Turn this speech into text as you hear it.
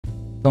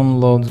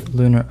Download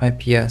Lunar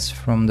IPS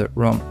from the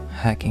ROM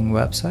hacking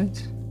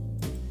website.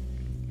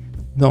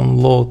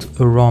 Download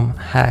a ROM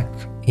hack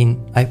in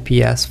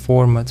IPS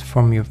format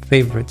from your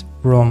favorite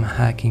ROM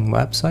hacking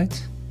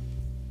website.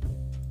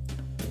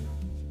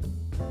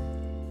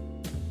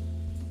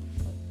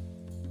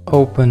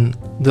 Open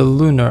the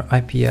Lunar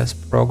IPS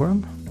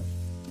program.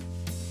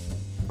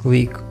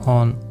 Click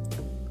on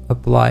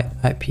Apply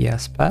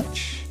IPS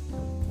patch.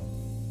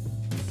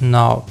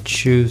 Now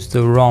choose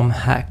the ROM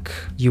hack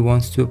you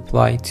want to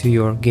apply to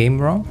your game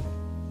ROM.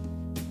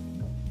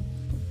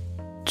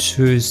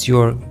 Choose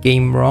your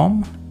game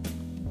ROM.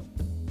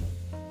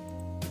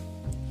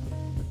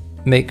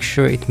 Make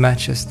sure it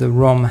matches the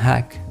ROM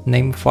hack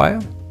name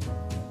file.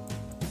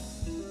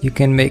 You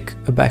can make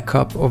a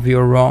backup of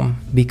your ROM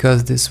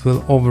because this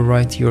will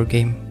overwrite your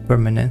game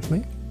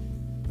permanently.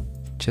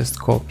 Just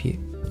copy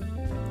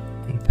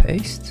and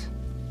paste.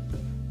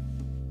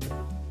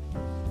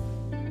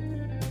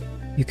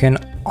 You can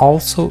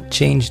also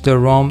change the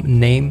ROM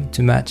name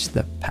to match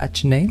the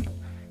patch name.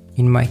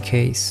 In my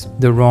case,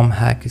 the ROM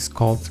hack is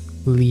called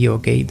Leo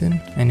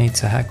Gaiden and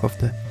it's a hack of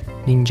the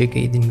Ninja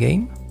Gaiden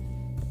game.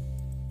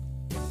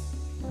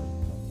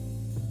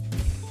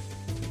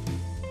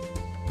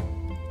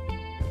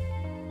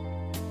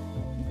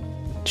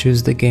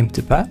 Choose the game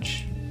to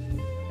patch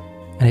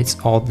and it's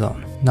all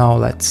done. Now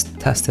let's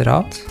test it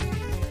out.